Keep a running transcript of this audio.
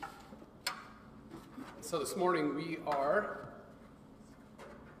So this morning we are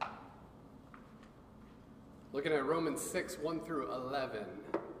looking at Romans 6, 1 through 11,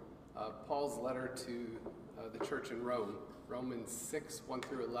 Paul's letter to the church in Rome, Romans 6, 1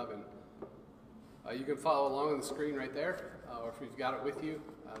 through 11. You can follow along on the screen right there, or if you've got it with you,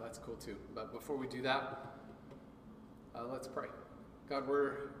 that's cool too. But before we do that, let's pray. God,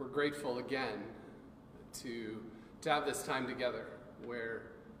 we're grateful again to have this time together where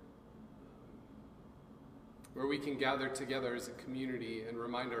we can gather together as a community and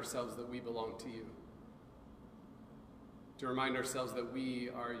remind ourselves that we belong to you. To remind ourselves that we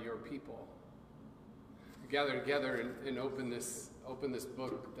are your people. We gather together and open this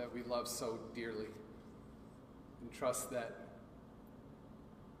book that we love so dearly. And trust that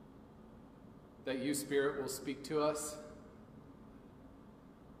you, Spirit, will speak to us.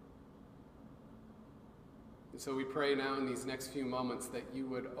 And so we pray now in these next few moments that you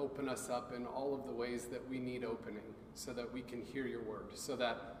would open us up in all of the ways that we need opening so that we can hear your word, so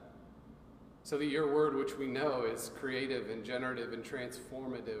that your word, which we know is creative and generative and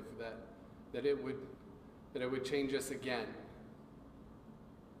transformative, that it would change us again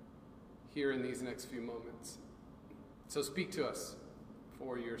here in these next few moments. So speak to us,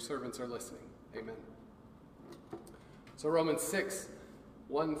 for your servants are listening. Amen. So Romans 6,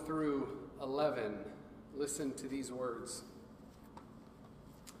 1 through 11. Listen to these words.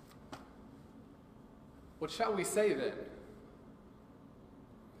 What shall we say then?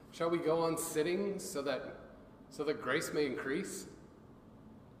 Shall we go on sinning so that grace may increase?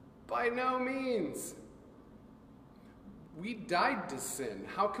 By no means. We died to sin.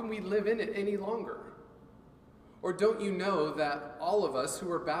 How can we live in it any longer? Or don't you know that all of us who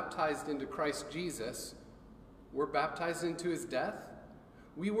were baptized into Christ Jesus were baptized into his death?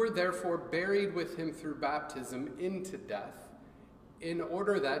 We were therefore buried with him through baptism into death, in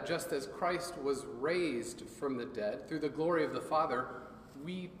order that just as Christ was raised from the dead through the glory of the Father,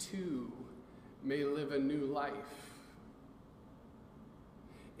 we too may live a new life.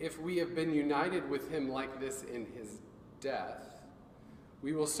 If we have been united with him like this in his death,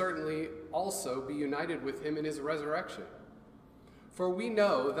 we will certainly also be united with him in his resurrection. For we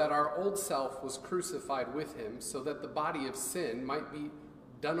know that our old self was crucified with him so that the body of sin might be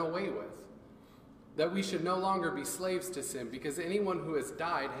done away with, that we should no longer be slaves to sin, because anyone who has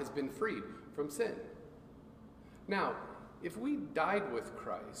died has been freed from sin. Now, if we died with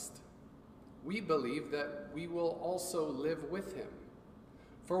Christ, we believe that we will also live with him.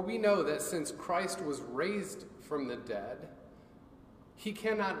 For we know that since Christ was raised from the dead, he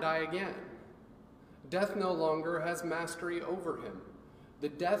cannot die again. Death no longer has mastery over him. The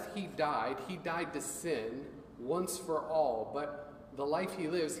death he died to sin once for all, but the life he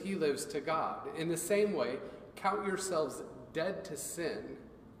lives to God. In the same way, count yourselves dead to sin,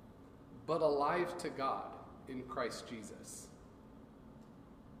 but alive to God in Christ Jesus.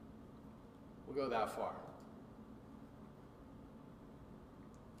 We'll go that far.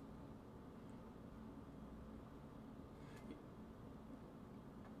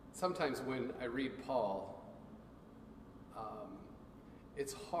 Sometimes when I read Paul,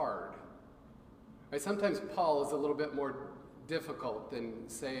 it's hard. Right? Sometimes Paul is a little bit more difficult than,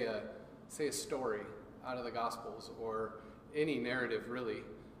 say a story out of the Gospels or any narrative, really.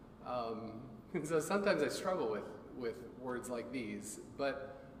 And so sometimes I struggle with words like these,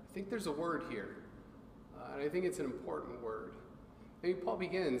 but I think there's a word here, and I think it's an important word. Maybe Paul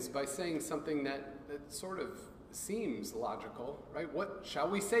begins by saying something that sort of seems logical, right? What shall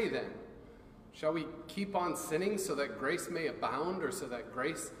we say then? Shall we keep on sinning so that grace may abound, or so that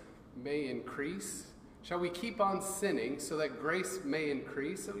grace may increase? Shall we keep on sinning so that grace may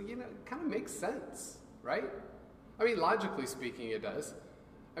increase? So, it kind of makes sense, right? I mean, logically speaking, it does.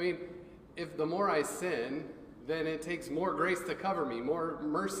 I mean, if the more I sin, then it takes more grace to cover me, more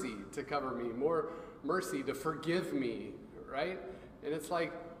mercy to cover me, more mercy to forgive me, right? And it's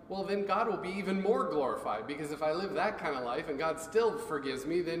like, well, then God will be even more glorified, because if I live that kind of life and God still forgives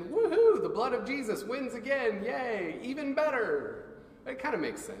me, then woohoo, the blood of Jesus wins again, yay, even better. It kind of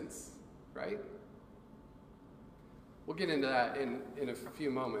makes sense, right? We'll get into that in a few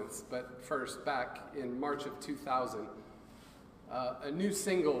moments, but first, back in March of 2000, a new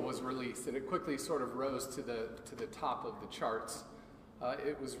single was released, and it quickly sort of rose to the top of the charts.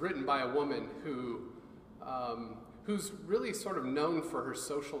 It was written by a woman who's really sort of known for her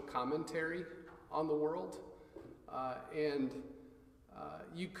social commentary on the world, and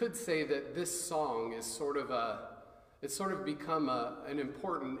you could say that this song is sort of become an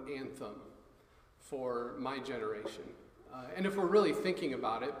important anthem for my generation. And if we're really thinking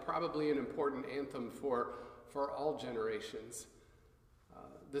about it, probably an important anthem for all generations.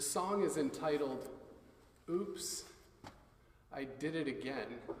 The song is entitled oops, I did it again.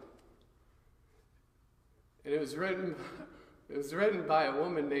 And it was written by a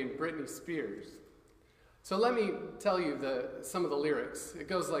woman named Britney Spears. So let me tell you some of the lyrics. It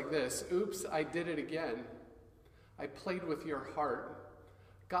goes like this: oops, I did it again. I played with your heart.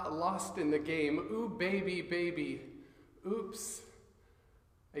 Got lost in the game. Ooh, baby, baby. Oops,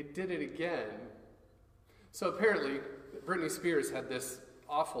 I did it again. So apparently, Britney Spears had this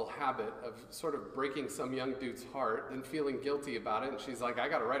awful habit of sort of breaking some young dude's heart and feeling guilty about it. And she's like, I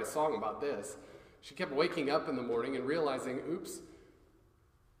got to write a song about this. She kept waking up in the morning and realizing, oops,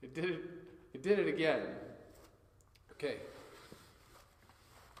 I did it again. Okay.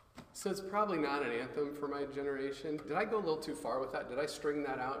 So it's probably not an anthem for my generation. Did I go a little too far with that? Did I string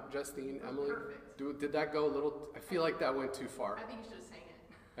that out, Justine, Emily? Perfect. Did that go a little? I feel like that went too far. I think you should have sang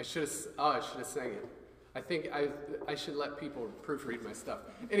it. I should have sang it. I think I should let people proofread my stuff.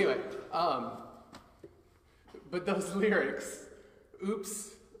 Anyway, but those lyrics,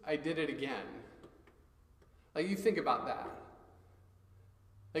 oops, I did it again. Like, you think about that.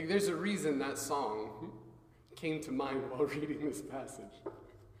 Like, there's a reason that song came to mind while reading this passage.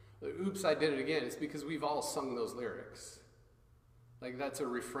 Like, oops, I did it again. It's because we've all sung those lyrics. Like, that's a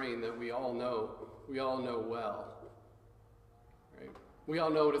refrain that we all know well. Right? We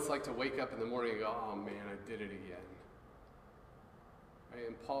all know what it's like to wake up in the morning and go, oh man, I did it again. Right?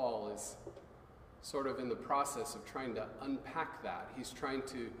 And Paul is sort of in the process of trying to unpack that. He's trying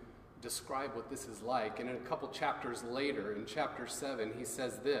to describe what this is like. And in a couple chapters later, in chapter 7, he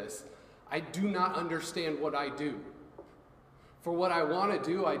says this: I do not understand what I do. For what I want to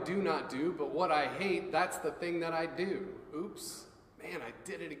do, I do not do, but what I hate, that's the thing that I do. Oops, man, I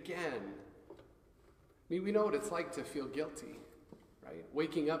did it again. I mean, we know what it's like to feel guilty, right?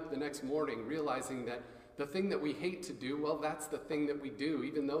 Waking up the next morning, realizing that the thing that we hate to do, well, that's the thing that we do,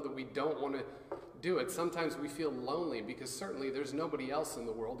 even though that we don't want to do it. Sometimes we feel lonely because certainly there's nobody else in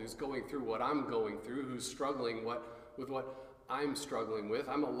the world who's going through what I'm going through, who's struggling with what I'm struggling with.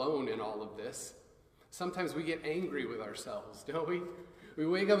 I'm alone in all of this. Sometimes we get angry with ourselves, don't we? We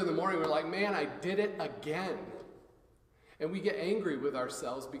wake up in the morning, we're like, man, I did it again. And we get angry with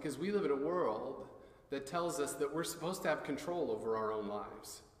ourselves because we live in a world that tells us that we're supposed to have control over our own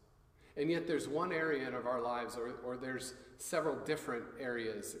lives. And yet there's one area in our lives, or there's several different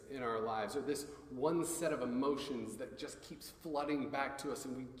areas in our lives, or this one set of emotions that just keeps flooding back to us,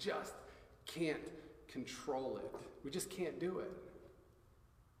 and we just can't control it. We just can't do it.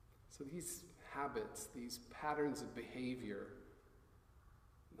 So these habits, these patterns of behavior,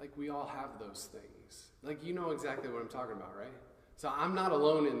 like, we all have those things. Like, you know exactly what I'm talking about, right? So I'm not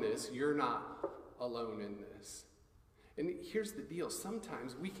alone in this. You're not alone in this. And here's the deal.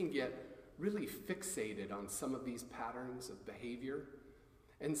 Sometimes we can get really fixated on some of these patterns of behavior.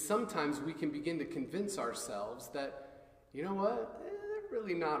 And sometimes we can begin to convince ourselves that, you know what, they're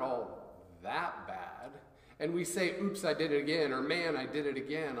really not all that bad. And we say, oops, I did it again, or man, I did it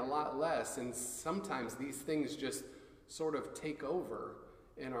again, a lot less. And sometimes these things just sort of take over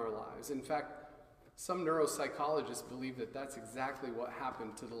in our lives. In fact, some neuropsychologists believe that that's exactly what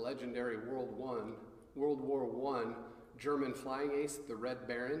happened to the legendary World War I German flying ace, the Red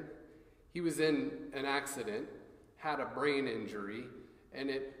Baron. He was in an accident, had a brain injury, and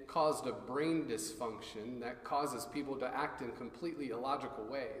it caused a brain dysfunction that causes people to act in completely illogical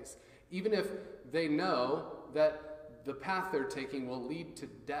ways, even if they know that the path they're taking will lead to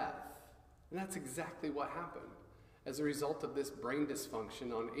death. And that's exactly what happened. As a result of this brain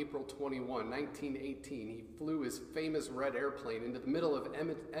dysfunction, on April 21, 1918, he flew his famous red airplane into the middle of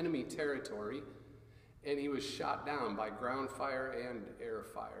enemy territory, and he was shot down by ground fire and air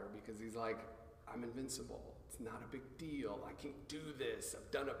fire because he's like, I'm invincible. It's not a big deal. I can do this. I've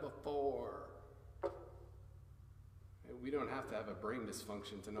done it before. And we don't have to have a brain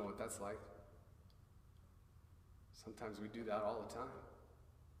dysfunction to know what that's like. Sometimes we do that all the time.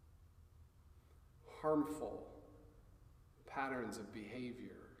 Harmful patterns of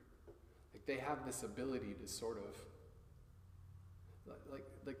behavior. Like, they have this ability to sort of,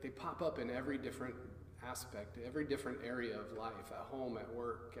 like they pop up in every different aspect, every different area of life, at home, at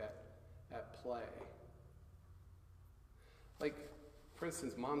work, at play. Like, for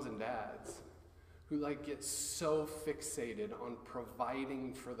instance, moms and dads who get so fixated on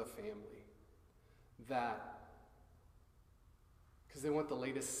providing for the family that, because they want the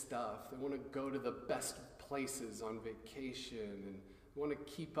latest stuff, they want to go to the best places on vacation, and they want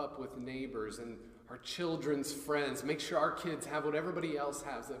to keep up with neighbors and our children's friends, make sure our kids have what everybody else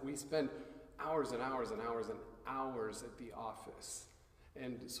has, that we spend hours and hours and hours and hours at the office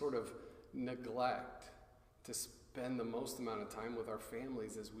and sort of neglect to spend the most amount of time with our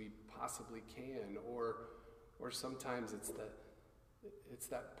families as we possibly can, or Or sometimes it's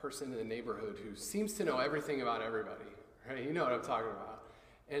that person in the neighborhood who seems to know everything about everybody, right? You know what I'm talking about.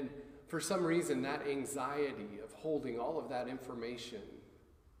 And for some reason, that anxiety of holding all of that information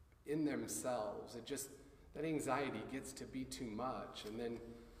in themselves, that anxiety gets to be too much, and then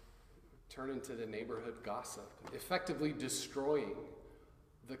turn into the neighborhood gossip, effectively destroying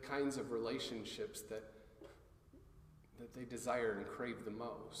the kinds of relationships that they desire and crave the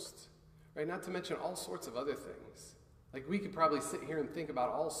most. Right? Not to mention all sorts of other things. Like, we could probably sit here and think about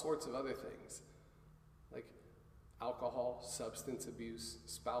all sorts of other things. Like alcohol, substance abuse,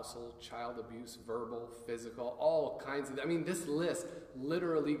 spousal, child abuse, verbal, physical, all kinds of, this list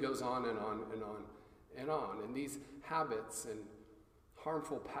literally goes on and on and on and on. And these habits and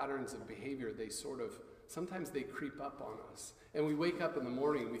harmful patterns of behavior, sometimes they creep up on us. And we wake up in the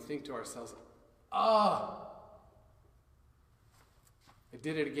morning and we think to ourselves, I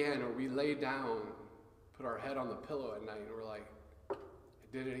did it again. Or we lay down, put our head on the pillow at night, and we're like, I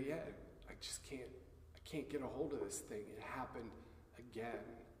did it again. I can't get a hold of this thing. It happened again.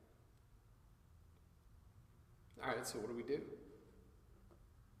 All right, so what do we do?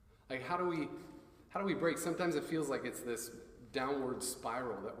 Like, how do we break? Sometimes it feels like it's this downward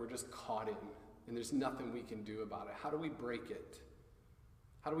spiral that we're just caught in, and there's nothing we can do about it. How do we break it?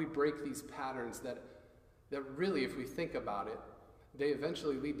 How do we break these patterns that really, if we think about it, they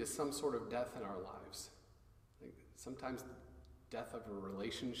eventually lead to some sort of death in our lives? Like, sometimes death of a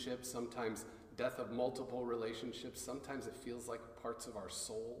relationship, sometimes death of multiple relationships, sometimes it feels like parts of our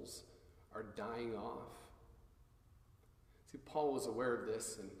souls are dying off. See, Paul was aware of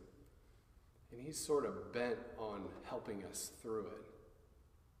this, and he's sort of bent on helping us through it.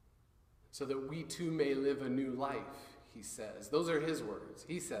 So that we too may live a new life, he says. Those are his words.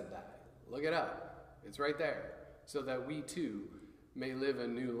 He said that. Look it up. It's right there. So that we too may live a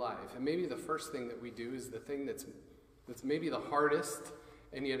new life. And maybe the first thing that we do is the thing that's maybe the hardest,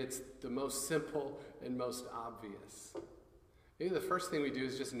 and yet it's the most simple and most obvious. Maybe the first thing we do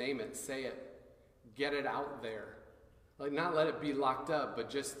is just name it, say it, get it out there. Like, not let it be locked up, but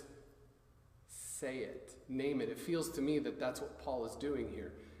just say it, name it. It feels to me that that's what Paul is doing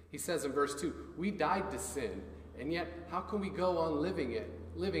here. He says in verse 2, we died to sin, and yet how can we go on living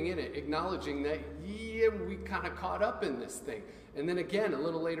in it, acknowledging that, we kind of caught up in this thing. And then again, a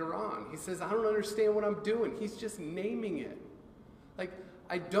little later on, he says, I don't understand what I'm doing. He's just naming it. Like,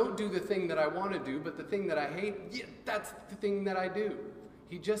 I don't do the thing that I want to do, but the thing that I hate, that's the thing that I do.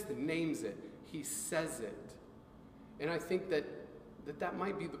 He just names it. He says it. And I think that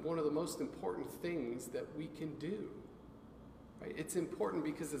might be one of the most important things that we can do. Right? It's important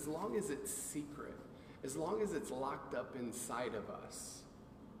because as long as it's secret, as long as it's locked up inside of us,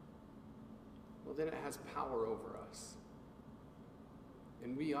 well, then it has power over us.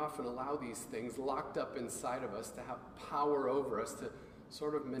 And we often allow these things locked up inside of us to have power over us, to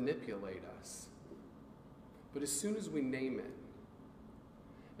sort of manipulate us. But as soon as we name it,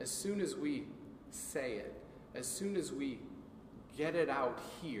 as soon as we say it, as soon as we get it out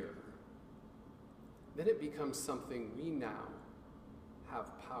here, then it becomes something we now have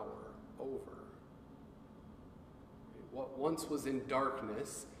power over. What once was in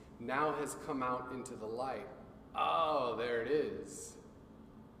darkness now has come out into the light. Oh, there it is.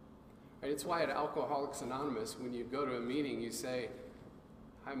 Right? It's why at Alcoholics Anonymous, when you go to a meeting, you say,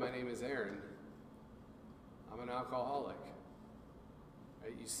 hi, my name is Aaron. I'm an alcoholic.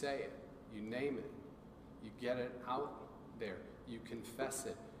 Right? You say it. You name it. You get it out there. You confess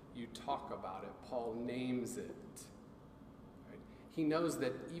it. You talk about it. Paul names it. Right? He knows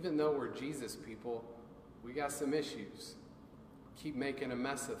that even though we're Jesus people, we got some issues. Keep making a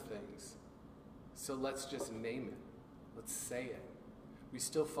mess of things. So let's just name it. Let's say it. We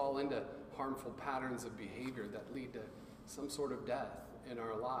still fall into harmful patterns of behavior that lead to some sort of death in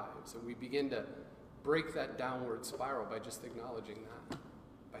our lives. And we begin to break that downward spiral by just acknowledging that,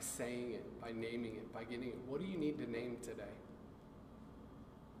 by saying it, by naming it, by getting it. What do you need to name today?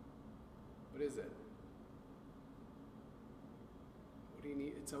 What is it? What do you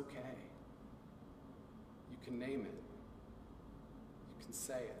need? It's okay. You can name it. You can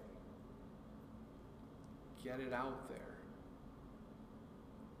say it. Get it out there.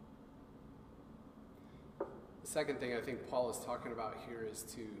 The second thing I think Paul is talking about here is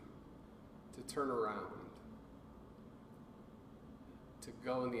to turn around, to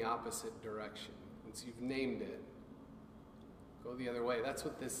go in the opposite direction. Once you've named it, go the other way. That's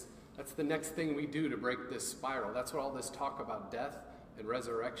the next thing we do to break this spiral. That's what all this talk about death and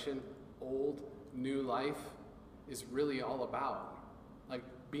resurrection, old, new life, is really all about. Like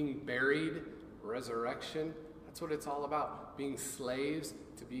being buried, resurrection, that's what it's all about. Being slaves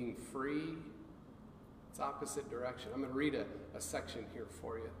to being free. opposite direction. I'm going to read a section here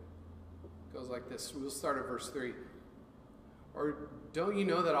for you. It goes like this. We'll start at verse 3. Or don't you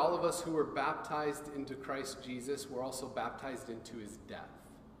know that all of us who were baptized into Christ Jesus were also baptized into his death?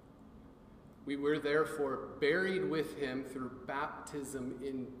 We were therefore buried with him through baptism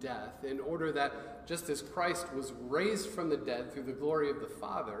in death, in order that just as Christ was raised from the dead through the glory of the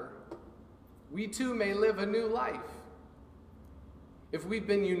Father, we too may live a new life. If we've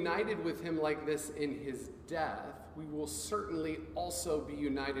been united with him like this in his death, we will certainly also be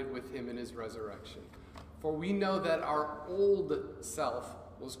united with him in his resurrection. For we know that our old self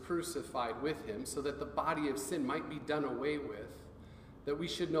was crucified with him, so that the body of sin might be done away with, that we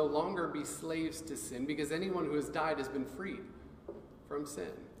should no longer be slaves to sin, because anyone who has died has been freed from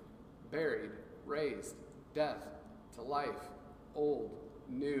sin, buried, raised, death to life, old,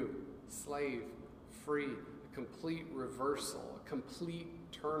 new, slave, free, a complete reversal, a complete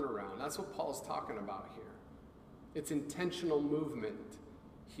turnaround. That's what Paul's talking about here. It's intentional movement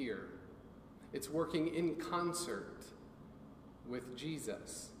here. It's working in concert with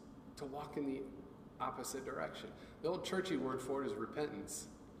Jesus to walk in the opposite direction. The old churchy word for it is repentance.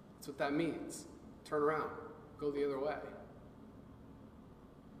 That's what that means. Turn around. Go the other way.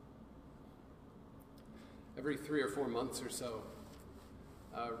 Every 3 or 4 months or so,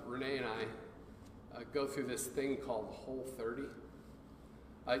 Renee and I go through this thing called Whole30.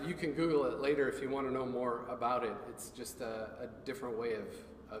 You can Google it later if you want to know more about it. It's just a different way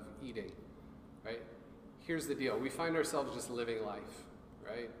of eating, right? Here's the deal. We find ourselves just living life,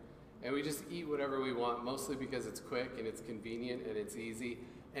 right? And we just eat whatever we want, mostly because it's quick and it's convenient and it's easy.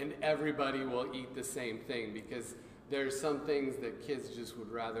 And everybody will eat the same thing because there's some things that kids just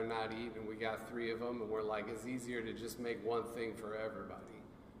would rather not eat, and we got 3 of them, and we're like, it's easier to just make one thing for everybody,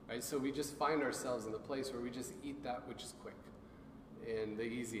 right? So we just find ourselves in the place where we just eat that which is quick and the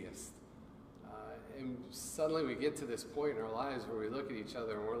easiest. And suddenly we get to this point in our lives where we look at each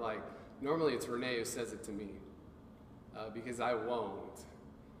other and we're like, normally it's Renee who says it to me, because I won't,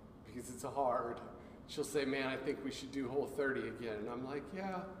 because it's hard. She'll say, man, I think we should do Whole30 again. And I'm like,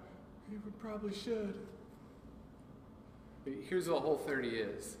 yeah, we probably should. But here's what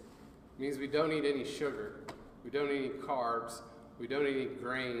Whole30 is. It means we don't eat any sugar. We don't eat any carbs. We don't eat any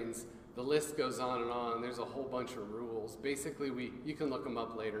grains. The list goes on and on. There's a whole bunch of rules. Basically, you can look them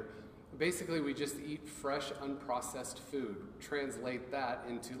up later. Basically, we just eat fresh, unprocessed food. Translate that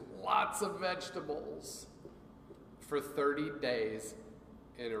into lots of vegetables for 30 days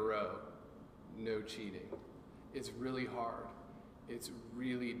in a row. No cheating. It's really hard. It's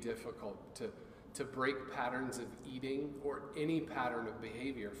really difficult to break patterns of eating or any pattern of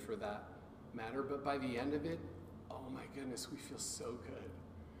behavior for that matter. But by the end of it, oh my goodness, we feel so good.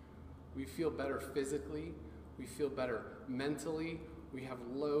 We feel better physically. We feel better mentally. We have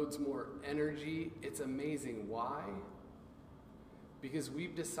loads more energy. It's amazing. Why? Because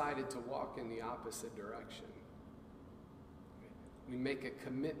we've decided to walk in the opposite direction. We make a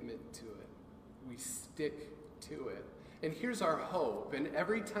commitment to it. We stick to it. And here's our hope. And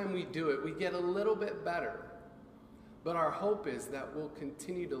every time we do it, we get a little bit better. But our hope is that we'll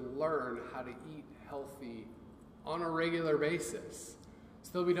continue to learn how to eat healthy on a regular basis,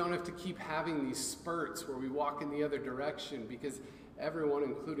 so that we don't have to keep having these spurts where we walk in the other direction, because everyone,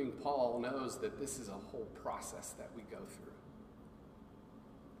 including Paul, knows that this is a whole process that we go through.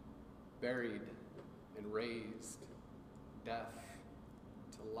 Buried and raised, death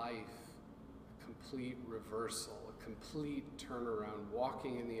to life, a complete reversal, a complete turnaround,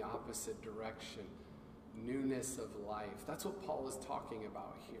 walking in the opposite direction, newness of life. That's what Paul is talking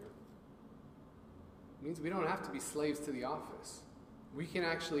about here. It means we don't have to be slaves to the office. We can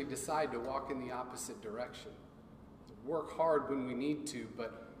actually decide to walk in the opposite direction. Work hard when we need to,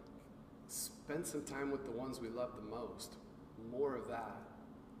 but spend some time with the ones we love the most. More of that.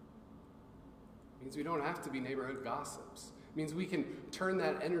 It means we don't have to be neighborhood gossips. It means we can turn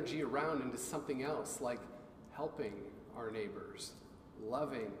that energy around into something else, like helping our neighbors,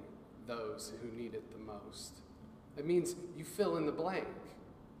 loving those who need it the most. It means you fill in the blank.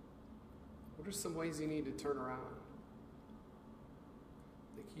 What are some ways you need to turn around?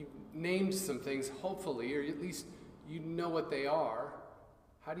 Like you named some things, hopefully, or at least you know what they are.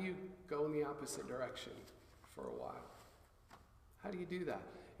 How do you go in the opposite direction for a while? How do you do that?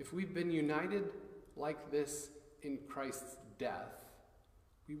 If we've been united like this in Christ's death,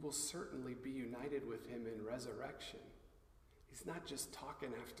 we will certainly be united with him in resurrection. He's not just talking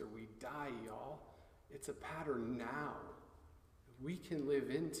after we die, y'all. It's a pattern now that we can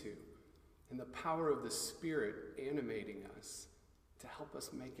live into, and the power of the Spirit animating us to help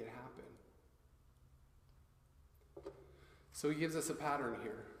us make it happen. So he gives us a pattern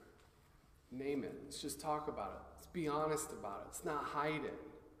here. Name it. Let's just talk about it. Let's be honest about it. Let's not hide it.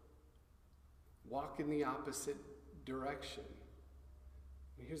 Walk in the opposite direction.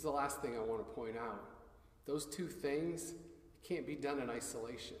 And here's the last thing I want to point out. Those two things can't be done in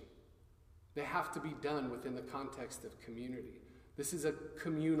isolation. They have to be done within the context of community. This is a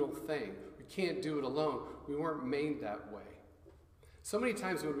communal thing. We can't do it alone. We weren't made that way. So many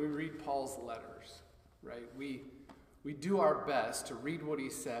times when we read Paul's letters, right, we do our best to read what he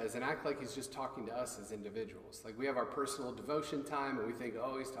says and act like he's just talking to us as individuals. Like we have our personal devotion time and we think,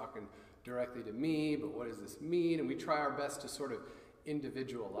 oh, he's talking directly to me, but what does this mean? And we try our best to sort of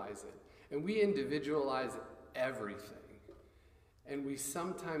individualize it. And we individualize everything. And we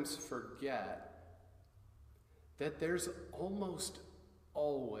sometimes forget that there's almost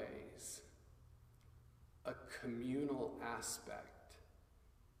always a communal aspect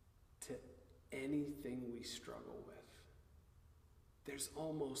to anything we struggle with. There's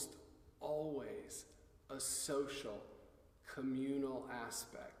almost always a social, communal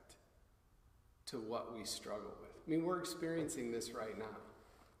aspect to what we struggle with. I mean, we're experiencing this right now.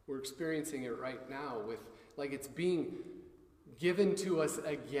 We're experiencing it right now with, like, it's being given to us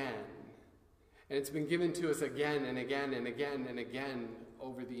again. And it's been given to us again and again and again and again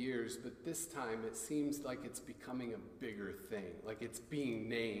over the years, but this time it seems like it's becoming a bigger thing, like it's being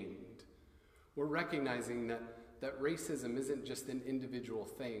named. We're recognizing that racism isn't just an individual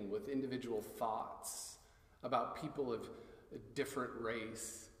thing with individual thoughts about people of a different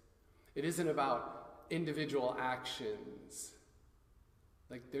race. It isn't about individual actions.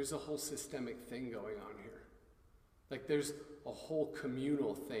 Like there's a whole systemic thing going on here. Like there's a whole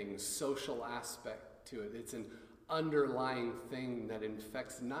communal thing, social aspect to it. It's an underlying thing that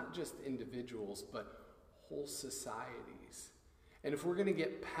infects not just individuals, but whole societies. And if we're going to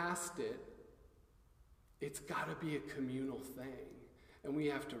get past it, it's got to be a communal thing. And we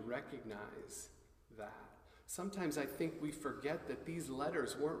have to recognize that. Sometimes I think we forget that these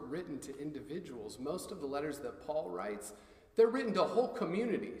letters weren't written to individuals. Most of the letters that Paul writes, they're written to whole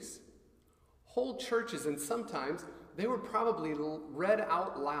communities, whole churches, and sometimes they were probably read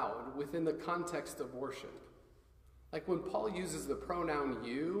out loud within the context of worship. Like when Paul uses the pronoun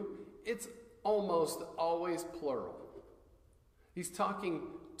you, it's almost always plural. He's talking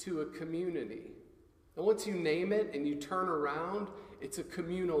to a community. And once you name it and you turn around, it's a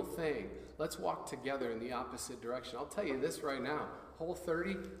communal thing. Let's walk together in the opposite direction. I'll tell you this right now, Whole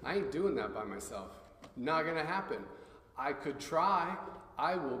 30, I ain't doing that by myself. Not gonna happen. I could try.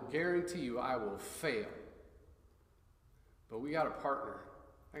 I will guarantee you I will fail. But we got a partner.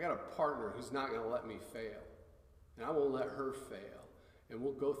 I got a partner who's not going to let me fail. And I won't let her fail. And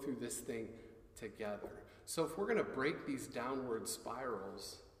we'll go through this thing together. So if we're going to break these downward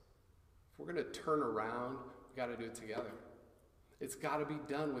spirals, if we're going to turn around, we got to do it together. It's got to be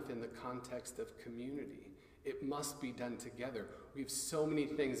done within the context of community. It must be done together. We have so many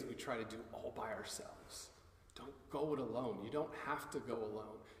things that we try to do all by ourselves. Don't go it alone. You don't have to go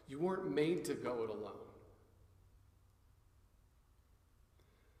alone. You weren't made to go it alone.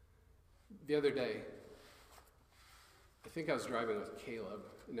 The other day, I think I was driving with Caleb.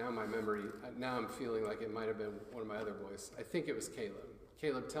 Now I'm feeling like it might have been one of my other boys. I think it was Caleb.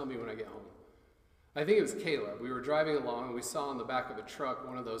 Caleb, tell me when I get home. I think it was Caleb. We were driving along and we saw on the back of a truck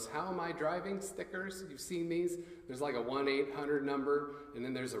one of those "How am I driving?" stickers. You've seen these? There's like a 1-800 number and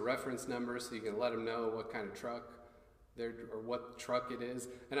then there's a reference number so you can let them know what kind of truck or what truck it is.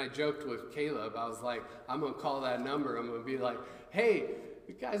 And I joked with Caleb. I was like, I'm going to call that number. I'm going to be like, hey,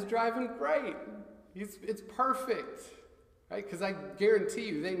 the guy's driving great. It's perfect. Right? Because I guarantee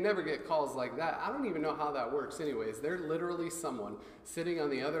you, they never get calls like that. I don't even know how that works anyways. They're literally someone sitting on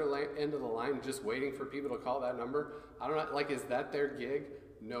the other end of the line just waiting for people to call that number. I don't know, like, is that their gig?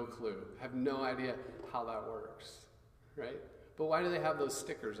 No clue. I have no idea how that works. Right? But why do they have those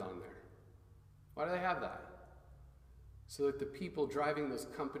stickers on there? Why do they have that? So that the people driving those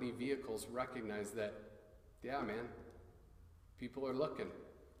company vehicles recognize that, yeah, man, people are looking.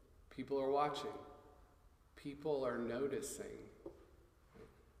 People are watching. People are noticing.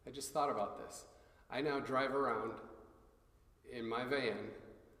 I just thought about this. I now drive around in my van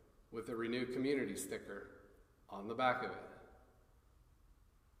with a Renew Community sticker on the back of it.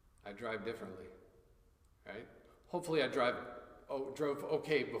 I drive differently, right? Hopefully I drove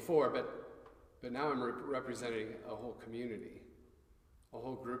okay before, but now I'm representing a whole community, a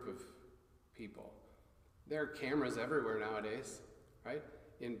whole group of people. There are cameras everywhere nowadays, right?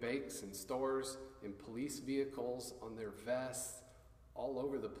 In banks, in stores, in police vehicles, on their vests, all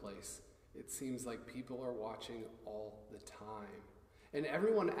over the place. It seems like people are watching all the time. And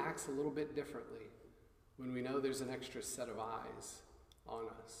everyone acts a little bit differently when we know there's an extra set of eyes on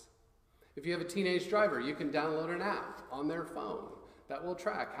us. If you have a teenage driver, you can download an app on their phone that will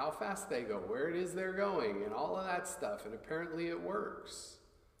track how fast they go, where it is they're going, and all of that stuff. And apparently it works.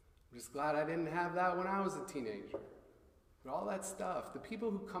 I'm just glad I didn't have that when I was a teenager. But all that stuff, the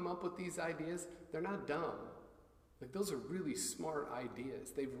people who come up with these ideas, they're not dumb. Like, those are really smart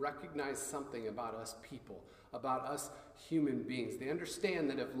ideas. They've recognized something about us people, about us human beings. They understand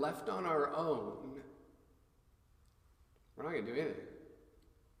that if left on our own, we're not going to do anything.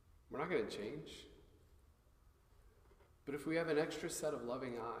 We're not going to change. But if we have an extra set of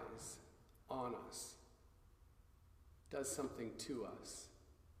loving eyes on us, it does something to us.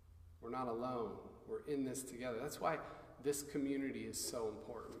 We're not alone. We're in this together. That's why this community is so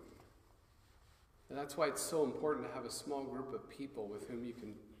important. And that's why it's so important to have a small group of people with whom you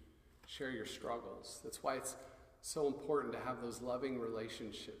can share your struggles. That's why it's so important to have those loving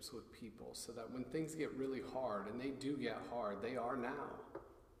relationships with people, so that when things get really hard, and they do get hard, they are now,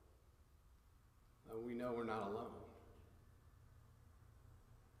 we know we're not alone.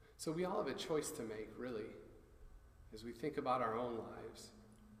 So we all have a choice to make, really, as we think about our own lives.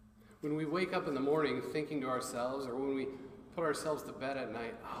 When we wake up in the morning thinking to ourselves, or when we put ourselves to bed at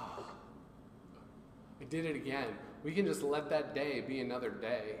night, oh, I did it again. We can just let that day be another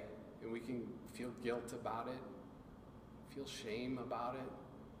day, and we can feel guilt about it, feel shame about it,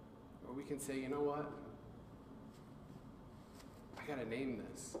 or we can say, you know what? I gotta name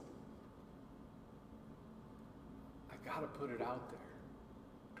this. I gotta put it out there.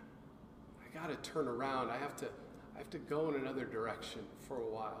 I gotta turn around. I have to go in another direction for a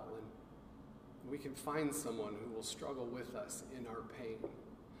while, and we can find someone who will struggle with us in our pain.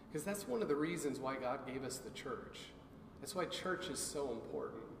 Because that's one of the reasons why God gave us the church. That's why church is so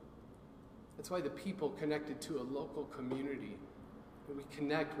important. That's why the people connected to a local community, that we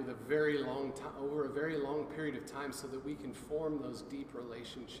connect with a very long time, over a very long period of time, so that we can form those deep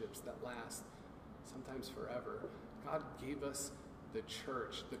relationships that last sometimes forever. God gave us the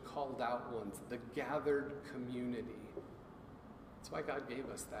church, the called out ones, the gathered community. That's why God gave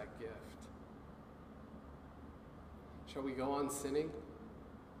us that gift. Shall we go on sinning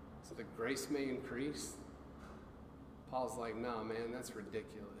so that grace may increase? Paul's like, nah, man, that's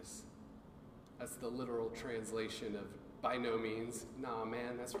ridiculous. That's the literal translation of by no means. Nah,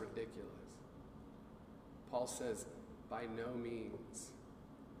 man, that's ridiculous. Paul says, by no means.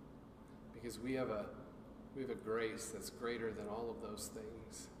 Because we have a grace that's greater than all of those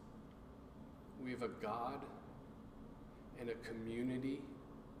things. We have a God and a community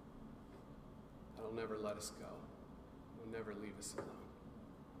that'll never let us go. Will never leave us alone.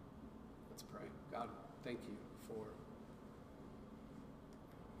 Let's pray. God, thank you for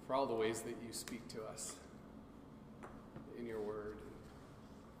all the ways that you speak to us in your word.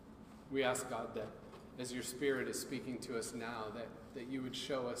 We ask, God, that as your Spirit is speaking to us now, that you would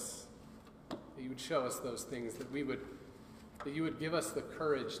show us those things, that you would give us the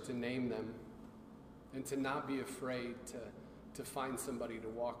courage to name them, and to not be afraid to find somebody to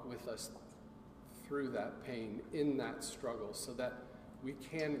walk with us through that pain, in that struggle, so that we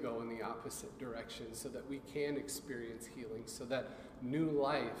can go in the opposite direction, so that we can experience healing, so that new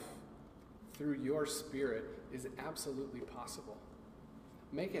life through your Spirit is absolutely possible.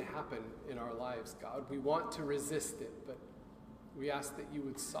 Make it happen in our lives, God. We want to resist it, but we ask that you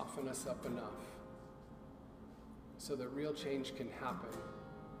would soften us up enough so that real change can happen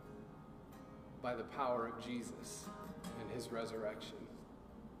by the power of Jesus and his resurrection.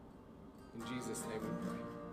 In Jesus' name we pray.